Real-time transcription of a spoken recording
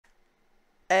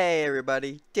Hey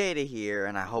everybody, Data here,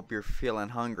 and I hope you're feeling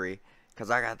hungry, cause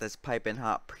I got this piping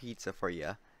hot pizza for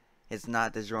you. It's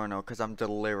not DiGiorno, cause I'm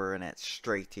delivering it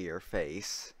straight to your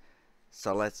face.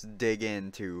 So let's dig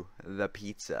into the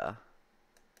pizza.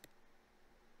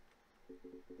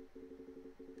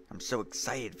 I'm so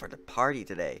excited for the party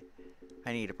today.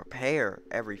 I need to prepare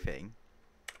everything.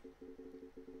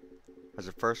 As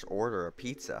a first order of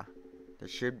pizza, there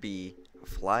should be a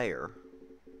flyer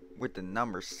with the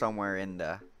numbers somewhere in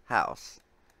the house.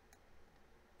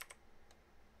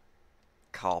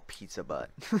 Call Pizza Butt.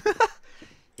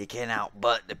 You can't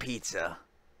outbutt the pizza.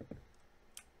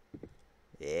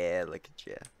 Yeah, look at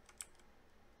you.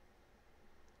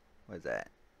 What's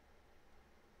that?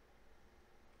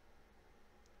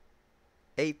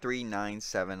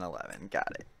 839711.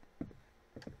 Got it.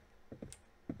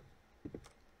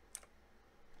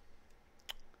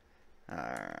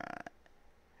 Alright.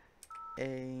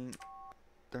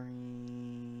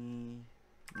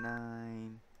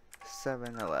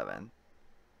 839711.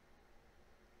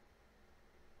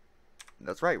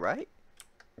 That's right, right?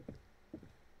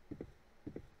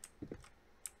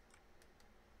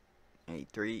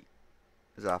 Three.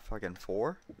 Is that fucking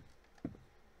 4?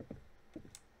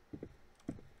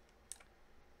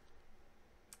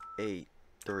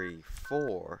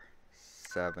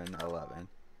 834711.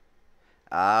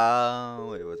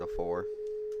 Oh, it was a 4.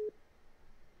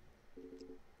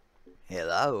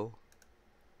 Hello.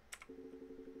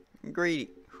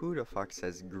 Who the fuck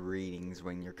says greetings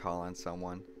when you're calling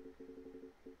someone?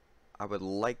 I would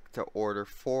like to order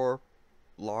 4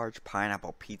 large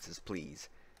pineapple pizzas, please.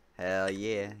 Hell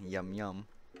yeah, yum yum.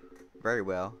 Very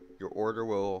well, your order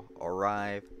will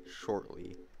arrive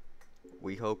shortly.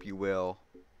 We hope you will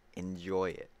enjoy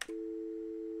it.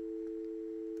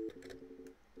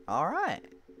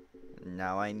 Alright,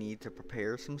 now I need to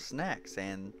prepare some snacks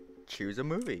and choose a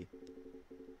movie.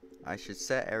 I should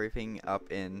set everything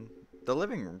up in the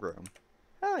living room.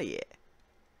 Hell yeah.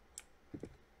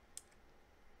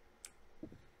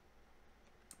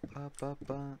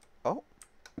 Oh.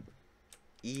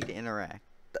 Eat, interact.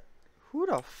 Who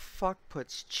the fuck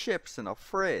puts chips in a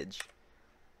fridge?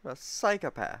 What a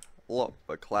psychopath. Look,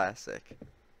 but classic.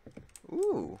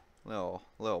 Ooh,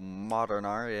 little modern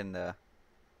art in the.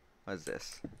 What is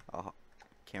this? Oh,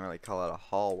 can't really call it a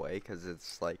hallway because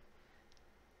it's like.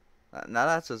 Now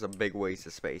that's just a big waste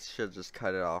of space. Should just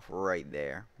cut it off right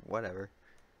there. Whatever.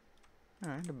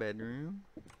 Alright, the bedroom.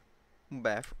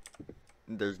 Bathroom.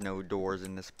 There's no doors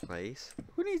in this place.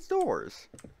 Who needs doors?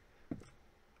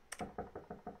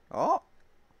 Oh!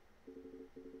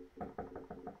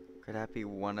 Could that be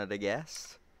one of the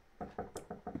guests?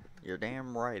 You're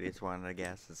damn right it's one of the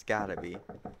guests. It's gotta be.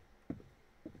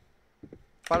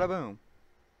 Bada boom.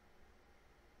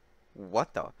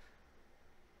 What the?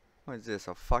 What is this?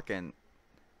 A fucking.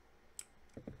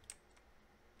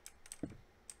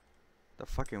 The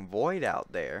fucking void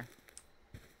out there.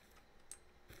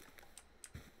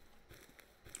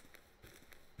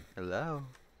 Hello?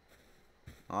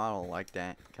 Oh, I don't like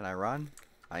that. Can I run?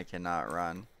 I cannot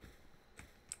run.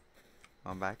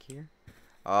 I'm back here.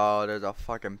 Oh, there's a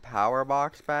fucking power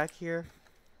box back here?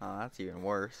 Oh, that's even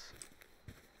worse.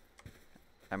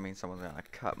 That means someone's gonna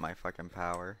cut my fucking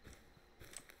power.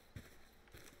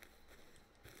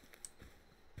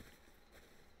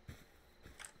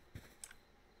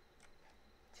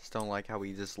 Just don't like how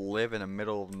we just live in the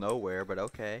middle of nowhere, but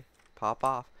okay. Pop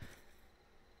off.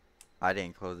 I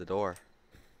didn't close the door.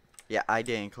 Yeah, I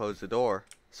didn't close the door.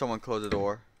 Someone close the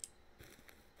door.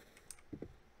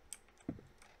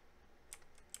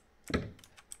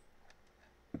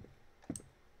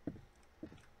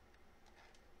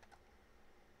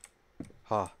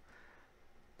 Huh.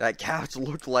 That couch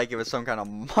looked like it was some kind of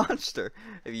monster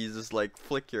if you just like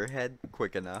flick your head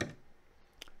quick enough.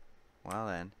 Well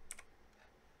then.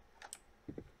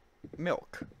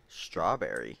 Milk.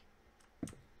 Strawberry.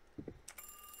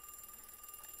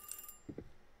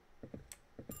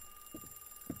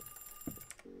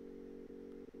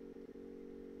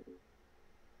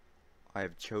 I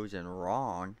have chosen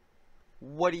wrong.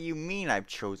 What do you mean I've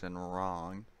chosen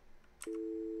wrong?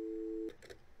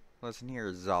 Listen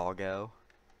here, Zalgo.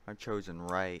 I've chosen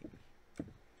right.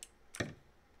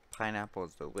 Pineapple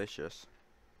is delicious.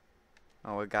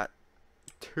 Oh, we got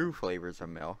 2 flavors of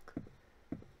milk.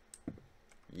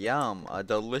 Yum, a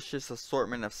delicious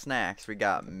assortment of snacks. We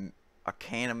got a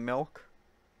can of milk,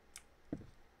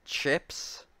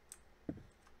 chips.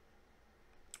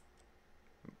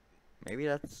 Maybe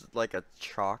that's like a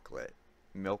chocolate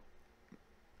milk.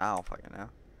 I don't fucking know.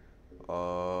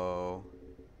 Oh.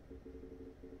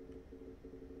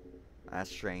 That's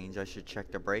strange. I should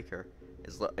check the breaker.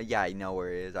 Yeah, I know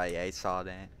where it is. I saw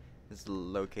that. It's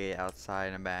located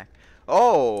outside and back.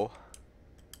 Oh!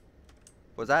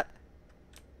 Was that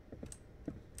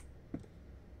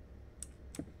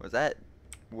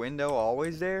window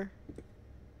always there?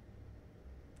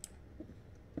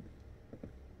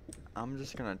 I'm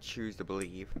just gonna choose to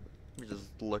believe. Let me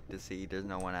just look to see there's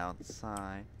no one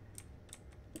outside.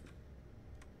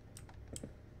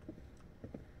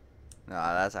 No,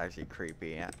 that's actually creepy.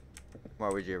 Yeah. Why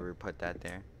would you ever put that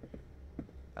there?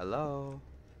 Hello?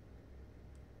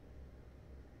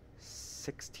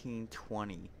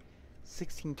 1620.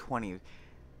 1620.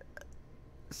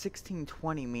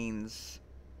 1620 means...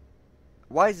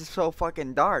 Why is it so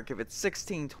fucking dark? If it's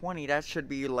 1620, that should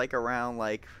be like around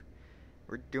like...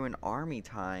 We're doing army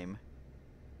time.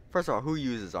 First of all, who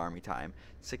uses army time?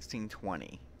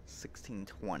 1620.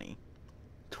 1620.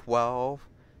 12.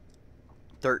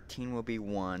 13 will be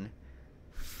 1.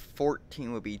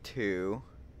 14 would be 2.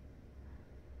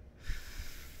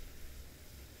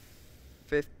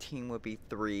 15 would be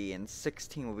 3. And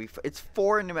 16 would be... It's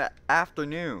 4 in the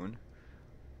afternoon.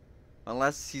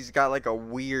 Unless he's got like a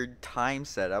weird time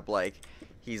setup, like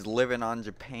he's living on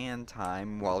Japan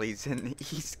time while he's in the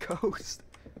East Coast.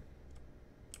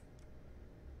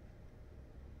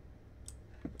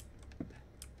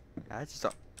 I just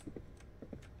don't...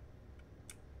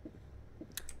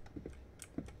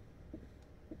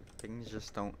 Things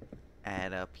just don't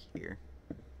add up here.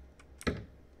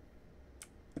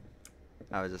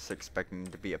 I was just expecting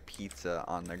to be a pizza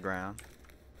on the ground.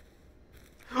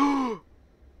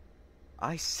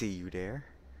 I see you there.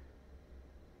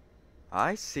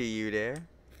 I see you there.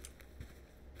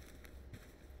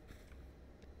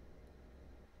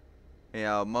 You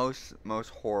know, most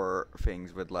horror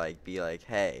things would like be like,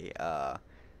 hey,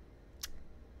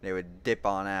 they would dip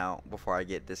on out before I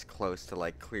get this close to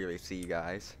like clearly see you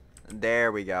guys.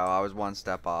 There we go. I was one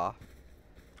step off.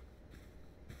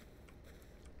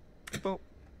 Boom.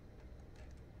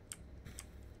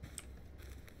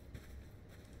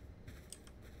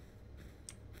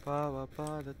 Ba ba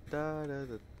ba da da da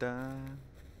da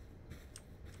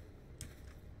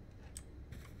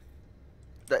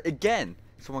da. Again,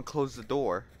 someone closed the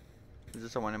door. Is there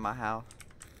someone in my house?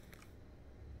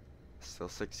 Still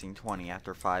 16:20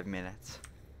 after 5 minutes.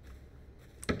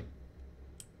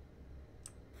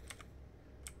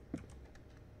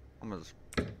 I'm gonna just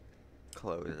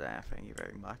close that. Thank you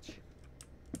very much.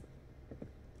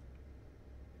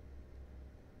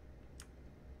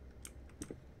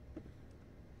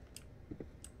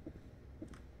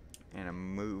 And a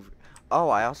movie. Oh,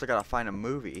 I also gotta find a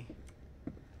movie.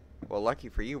 Well, lucky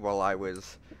for you, while I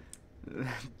was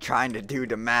trying to do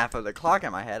the math of the clock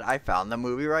in my head, I found the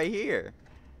movie right here.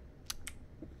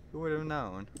 Who would have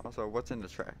known? Also, what's in the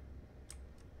tray?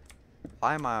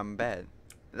 Why am I on bed?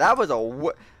 That was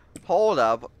a hold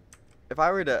up. If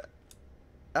I were to,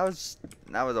 that was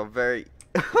a very.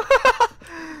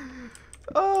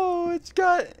 Oh, it's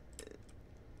got.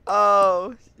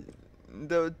 Oh,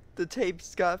 the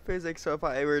tape's got physics. So if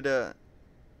I were to,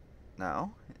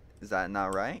 no, is that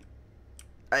not right?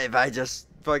 If I just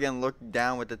fucking look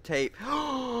down with the tape,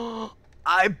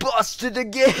 I busted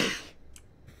again.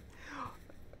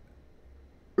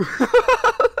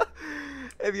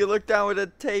 If you look down with the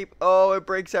tape, oh, it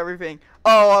breaks everything.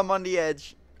 Oh, I'm on the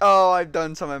edge. Oh, I've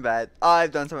done something bad.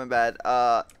 I've done something bad.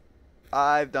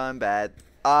 I've done bad.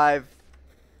 I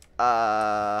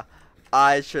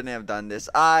shouldn't have done this.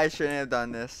 I shouldn't have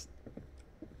done this.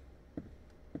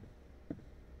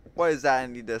 What is that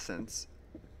in the distance?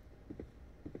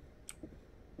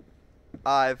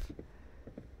 I'll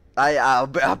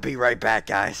be right back,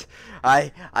 guys.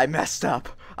 I messed up.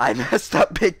 I messed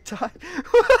up big time.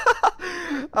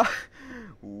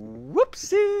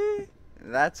 Whoopsie.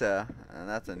 That's an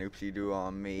oopsie do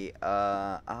on me.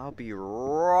 I'll be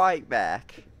right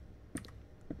back.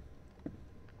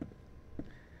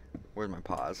 Where's my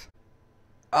pause?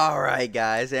 Alright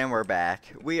guys, and we're back.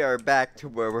 We are back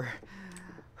to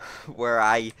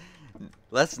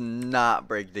let's not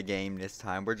break the game this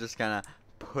time. We're just gonna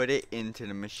put it into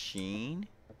the machine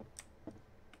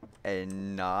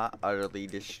and not utterly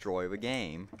destroy the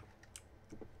game.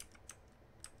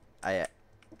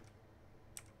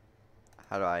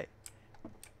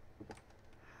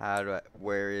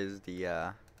 Where is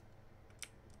the,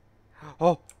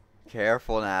 oh,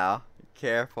 careful now,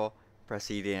 careful,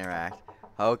 proceed to interact.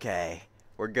 Okay,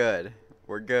 we're good,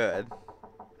 we're good.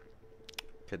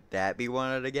 Could that be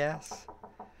one of the guests?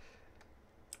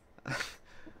 I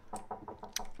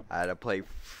had to play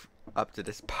up to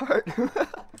this part.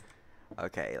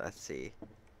 Okay, let's see.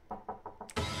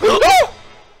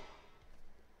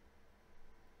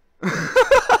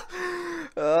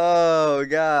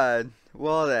 god.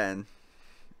 Well then.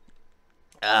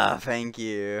 Thank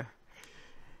you,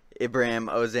 Ibrahim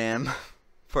Ozam,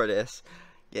 for this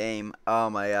game. Oh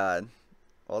my god.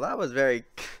 Well, that was very...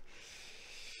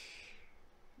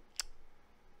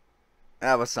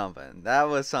 That was something. That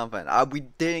was something. We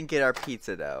didn't get our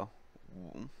pizza, though.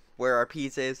 Where our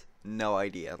pizza is, no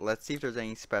idea. Let's see if there's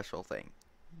any special thing.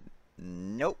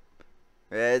 Nope.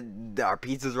 Our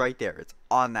pizza's right there. It's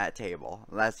on that table.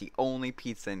 That's the only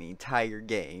pizza in the entire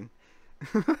game.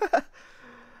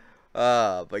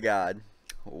 Oh my god.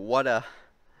 What a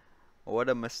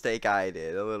mistake I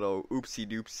did. A little oopsie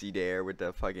doopsie there with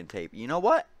the fucking tape. You know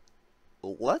what?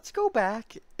 Let's go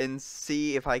back and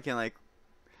see if I can, like,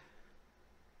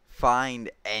 find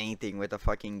anything with the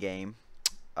fucking game.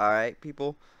 Alright,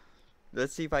 people.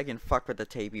 Let's see if I can fuck with the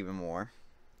tape even more.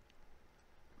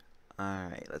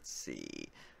 Alright, let's see.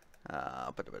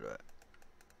 Uh-oh.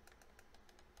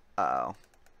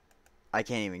 I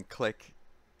can't even click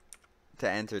to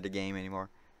enter the game anymore.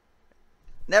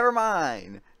 Never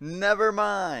mind. Never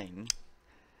mind.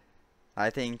 I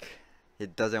think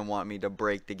it doesn't want me to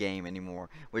break the game anymore,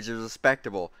 which is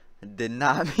respectable. Did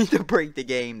not mean to break the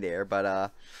game there,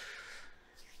 but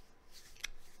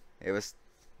it was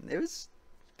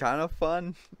kind of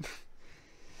fun.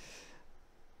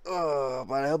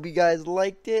 But I hope you guys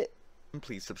liked it.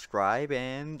 Please subscribe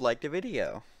and like the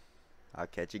video. I'll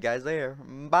catch you guys later.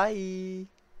 Bye.